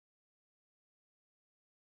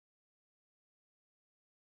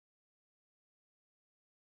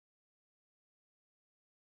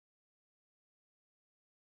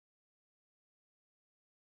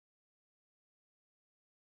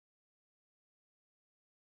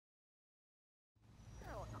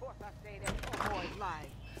life.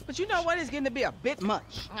 But you know what? It's getting to be a bit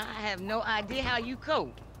much. I have no idea how you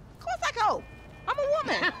cope. Of course I cope. I'm a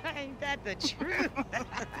woman. Ain't that the truth?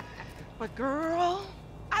 But girl,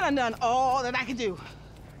 I done all that I can do.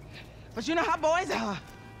 But you know how boys are.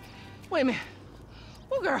 Wait a minute.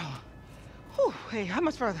 Oh, girl. Whew, hey, how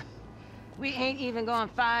much further? We ain't even gone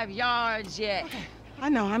 5 yards yet. Okay, I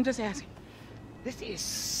know, I'm just asking. This is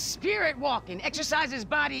spirit walking. Exercises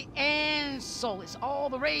body and soul. It's all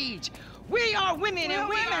the rage. We are women and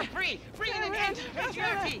we are free. Free and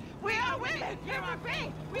patriarchy. We are women. You are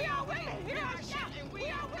free. We are women. You are shouting. We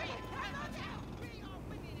are women.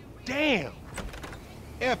 Damn.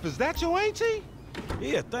 F, is that your auntie?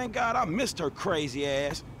 Yeah, thank God I missed her crazy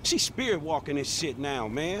ass. She's spirit walking this shit now,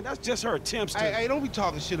 man. That's just her attempts to... Hey, don't be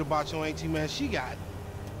talking shit about your auntie, man. She got it.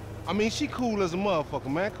 I mean, she cool as a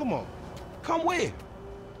motherfucker, man. Come on. Come where?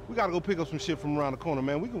 We gotta go pick up some shit from around the corner,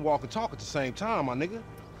 man. We can walk and talk at the same time, my nigga.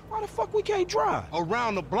 Why the fuck we can't drive?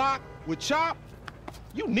 Around the block with Chop?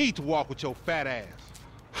 You need to walk with your fat ass.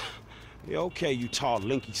 Yeah, okay, you tall,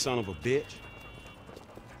 linky son of a bitch.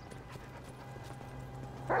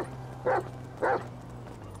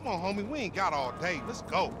 Come on, homie. We ain't got all day. Let's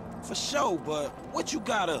go. For sure, but what you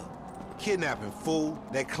got up? Kidnapping, fool.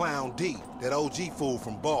 That clown D. That OG fool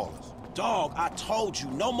from Ballers. Dog, I told you,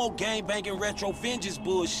 no more gang-banging retro vengeance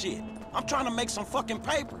bullshit. I'm trying to make some fucking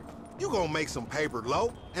paper. You gonna make some paper,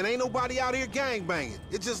 Lo, and ain't nobody out here gang-banging.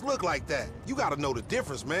 It just look like that. You gotta know the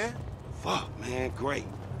difference, man. Fuck, man, great.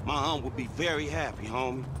 My aunt would be very happy,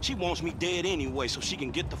 homie. She wants me dead anyway so she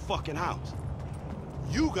can get the fucking house.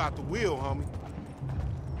 You got the wheel, homie.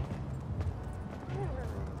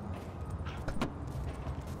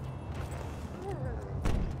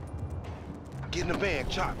 Get in the van,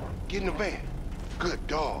 Chop. Get in the van. Good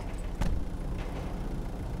dog.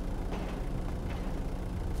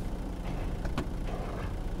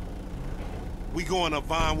 We going up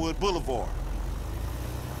Vinewood Boulevard.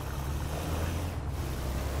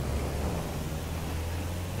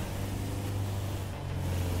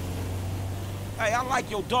 Hey, I like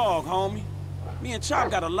your dog, homie. Me and Chop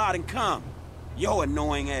got a lot in common. Yo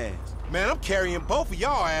annoying ass. Man, I'm carrying both of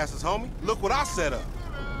y'all asses, homie. Look what I set up.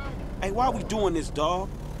 Hey, why we doing this, dog?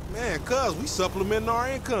 Man, cuz we supplementing our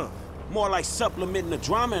income. More like supplementing the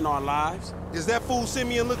drama in our lives. Is that fool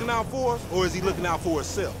Simeon looking out for us, or is he looking out for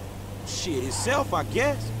himself? Shit, itself, I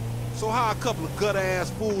guess. So how a couple of gutter-ass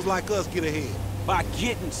fools like us get ahead? By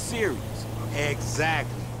getting serious.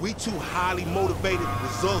 Exactly. We two highly motivated,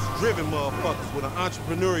 results-driven motherfuckers with an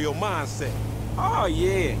entrepreneurial mindset. Oh,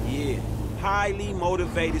 yeah. Highly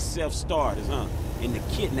motivated self-starters, huh? In the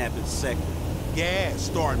kidnapping sector. Yeah,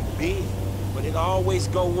 starting big. But it always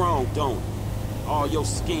go wrong, don't it? All your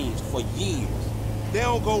schemes for years. They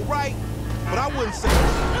don't go right, but I wouldn't say...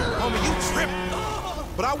 Homie, you tripping.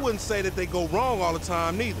 But I wouldn't say that they go wrong all the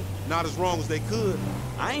time, neither. Not as wrong as they could.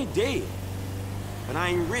 I ain't dead. But I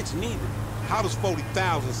ain't rich, neither. How does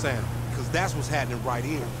 40,000 sound? Because that's what's happening right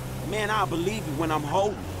here. Man, I'll believe it when I'm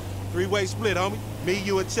holding. Three-way split, homie. Me,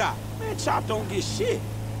 you, and Chop. Man, Chop don't get shit.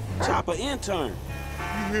 Chop an intern.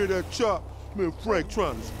 You hear that, Chop? Man, Frank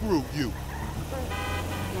trying to screw you.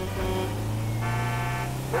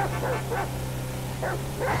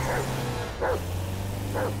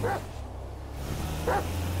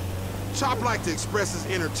 Chop like to express his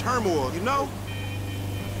inner turmoil, you know?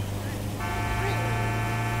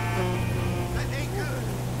 That ain't good.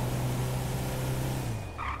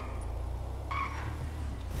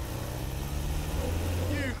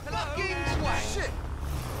 You fucking swag. Shit.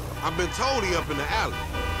 I've been told he up in the alley.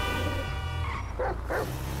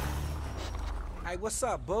 Hey, what's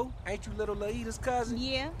up, boo? Ain't you little Laida's cousin?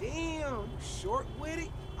 Yeah. Damn, you short with it?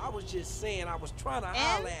 I was just saying, I was trying to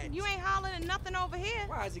holler at you ain't hollering at nothing over here.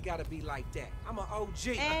 Why has it gotta be like that? I'm an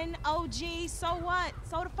OG. And OG, so what?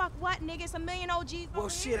 So the fuck what, nigga? It's a million OGs Well, over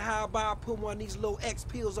shit, here. how about I put one of these little X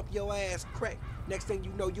pills up your ass crack? Next thing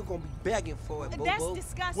you know, you're gonna be begging for it, boo-boo. That's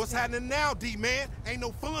disgusting. What's happening now, D-man? Ain't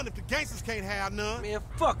no fun if the gangsters can't have none. Man,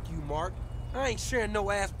 fuck you, Mark. I ain't sharing no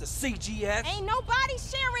ass with the CGF. Ain't nobody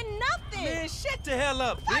sharing nothing. Man, shut the hell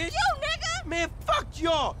up, fuck bitch. you, nigga. Man, fuck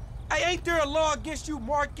y'all. Hey, ain't there a law against you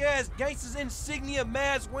mark-ass gangsters, insignia,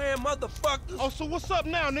 mask-wearing motherfuckers? Oh, so what's up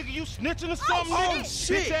now, nigga? You snitching or something, Oh, nigga?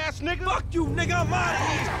 shit. Bitch-ass nigga? Fuck you, nigga. I'm out of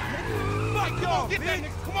here. Fuck y'all, Get bitch. that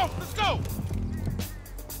nigga. Come on, let's go.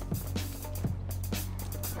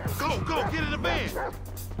 Go, get in the van.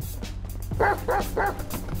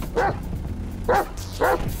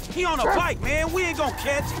 He on a bike, man. We ain't gonna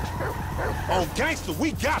catch him. Oh, gangster,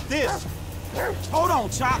 we got this. Hold on,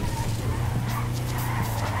 Chop.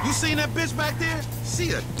 You seen that bitch back there?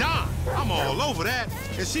 She a dime. I'm all over that.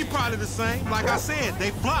 And she probably the same. Like I said, they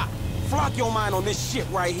block. Flock your mind on this shit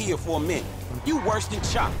right here for a minute. You worse than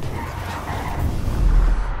Chop.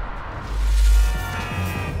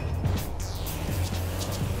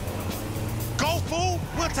 Go, fool!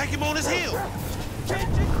 We'll take him on his heel.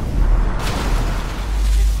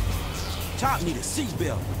 Chop need a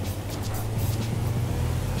seatbelt.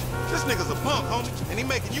 This nigga's a punk, homie, and he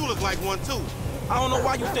making you look like one, too. I don't know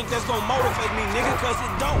why you think that's gonna motivate me, nigga, cause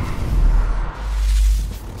it don't.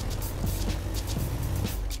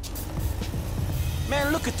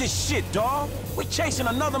 Man, look at this shit, dawg. We chasing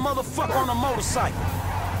another motherfucker on a motorcycle.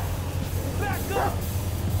 Back up!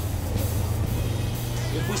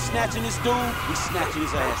 If we snatching this dude, we snatching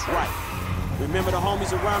his ass right. Remember the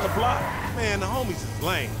homies around the block? Man, the homies is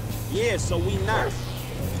lame. Yeah, so we not.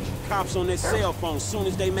 Cops on their cell phone soon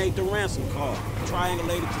as they made the ransom call.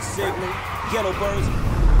 Triangulated the signal, ghetto birds,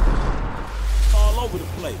 all over the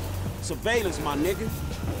place. Surveillance, my nigga.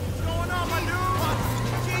 What's going on, my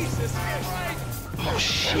dude? Jesus Christ! Oh,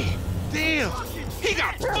 shit. Damn. He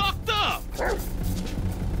got fucked up.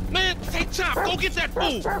 Man, hey, Chop, go get that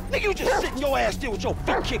fool. Nigga, you just sitting your ass there with your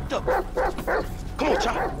feet kicked up. Come on,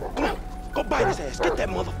 Chop. Come on. Go bite his ass. Get that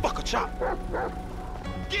motherfucker, Chop.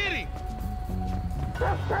 Get him.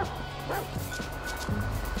 Hey,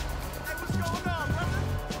 what's going on, brother?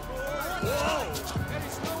 Whoa! There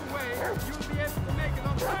is no way you'll be able to make it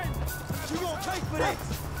on time. You gonna pay for this?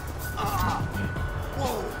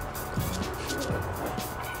 Whoa.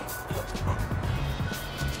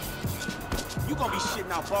 You gonna be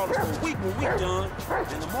shitting out ballers for a week when we done,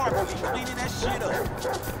 and Lamar gonna be cleaning that shit up.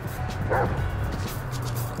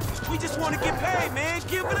 We just wanna get paid, man.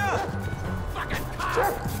 Give it up. Fucking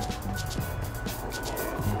cop.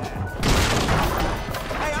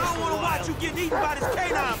 Hey, I don't wanna watch you get eaten by this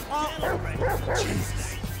canine, punk.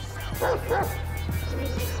 Jesus.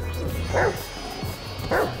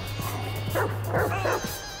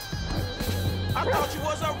 I thought you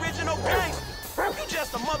was an original gangster. You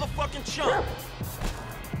just a motherfucking chump.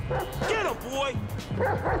 Get him, boy.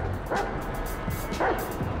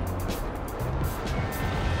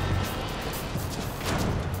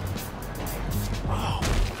 Oh,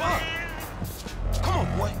 fuck. Come on,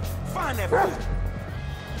 boy. Find that fool.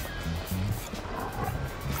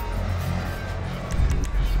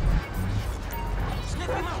 Snip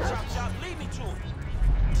him out, Chop Chop. Lead me to him.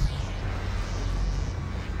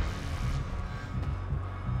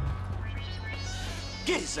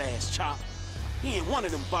 Get his ass, Chop. He ain't one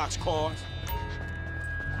of them box cars.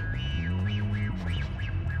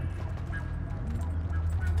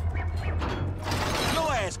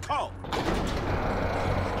 Your ass caught.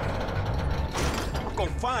 I'm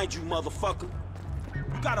gonna find you, motherfucker.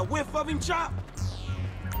 You got a whiff of him, Chop?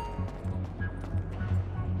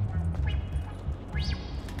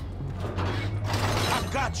 I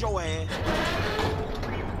got your ass.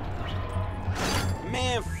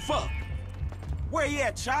 Man, fuck. Where he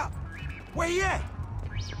at, Chop? Where he at?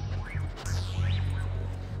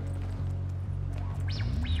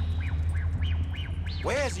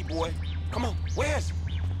 Where is he, boy? Come on, where is he?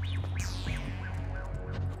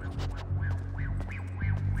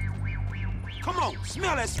 Come on,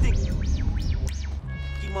 smell that stick. You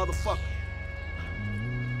motherfucker.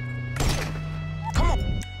 Come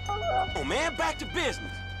on. Oh, man, back to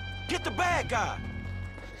business. Get the bad guy.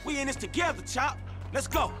 We in this together, Chop. Let's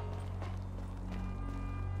go.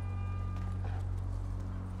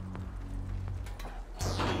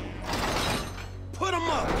 Put him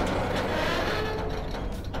up.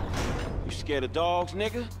 You scared of dogs,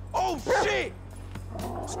 nigga? Oh, shit!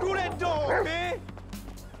 Screw that dog, man!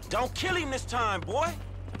 Don't kill him this time, boy.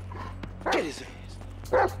 Get his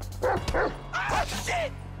ass. Ah,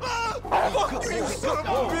 shit! Fuck you, son of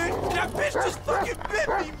a bitch! That bitch just fucking bit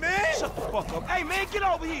me, man! Shut the fuck up. Hey, man, get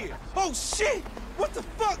over here. Oh, shit! What the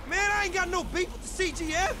fuck, man? I ain't got no beef with the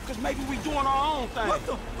CGF. Cause maybe we doing our own thing. What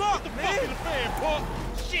the fuck, man? Fuck the fan, punk.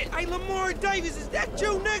 Shit! Hey, Lamar Davis, is that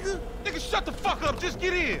you, nigga? Nigga, shut the fuck up. Just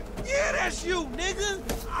get in. Yeah, that's you, nigga.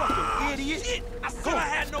 Fucking idiot. Shit, I said I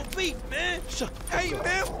had no beef, man. Shut the fuck Hey, up.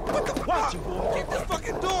 man, what the Watch fuck? it, boy. Get this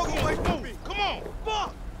fucking dog away from me. Come on.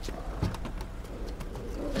 Fuck!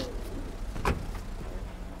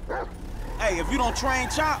 Hey, if you don't train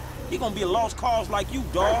Chop, he gonna be a lost cause like you,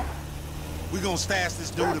 dawg. We gonna stash this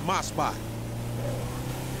dude at my spot.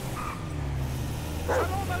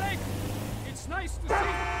 Shalom alaikum. It's nice to see you.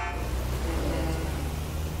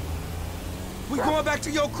 We going back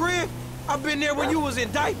to your crib? I've been there when you was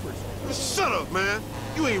in diapers. Shut up, man.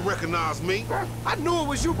 You ain't recognize me. I knew it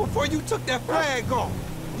was you before you took that flag off.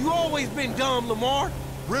 You always been dumb, Lamar.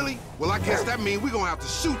 Really? Well, I guess that means we gonna have to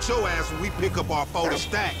shoot your ass when we pick up our 40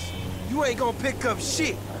 stacks. You ain't gonna pick up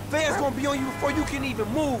shit. feds gonna be on you before you can even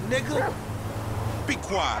move, nigga. Be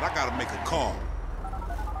quiet, I gotta make a call.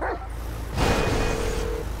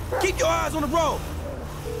 Keep your eyes on the road.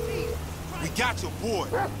 We got your boy.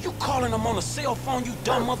 You calling them on a cell phone, you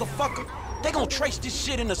dumb motherfucker? They gonna trace this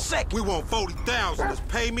shit in a sec. We want 40,000. Let's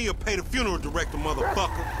pay me or pay the funeral director,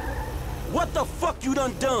 motherfucker. What the fuck you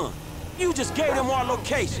done? You just gave them our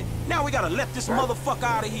location. Now we gotta let this motherfucker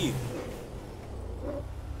out of here.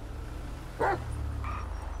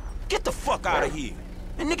 Get the fuck out of here.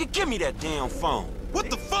 And nigga, give me that damn phone. What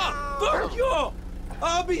the fuck? Fuck y'all.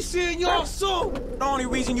 I'll be seeing y'all soon. The only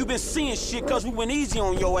reason you been seeing shit cause we went easy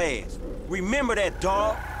on your ass. Remember that,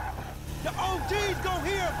 dog? The OG's gonna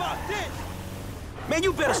hear about this. Man,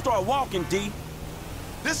 you better start walking, D.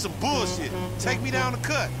 This some bullshit. Take me down the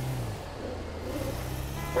cut.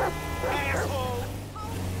 Asshole.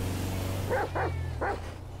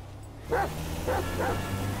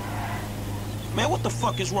 Man, what the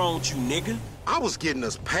fuck is wrong with you, nigga? I was getting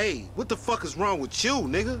us paid. What the fuck is wrong with you,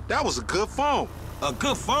 nigga? That was a good phone. A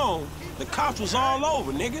good phone? The cops was all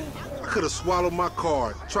over, nigga. I could have swallowed my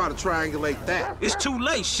card. Try to triangulate that. It's too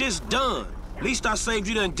late, shit's done. At least I saved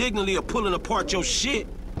you the indignity of pulling apart your shit.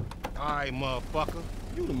 All right, motherfucker.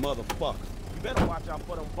 You the motherfucker. You better watch out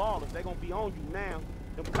for them ballers. They gonna be on you now.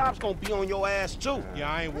 Them cops gonna be on your ass, too.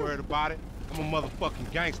 Yeah, I ain't worried about it. I'm a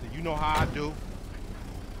motherfucking gangster. You know how I do.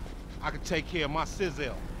 I can take care of my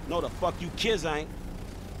sizzle. No, the fuck you kids ain't.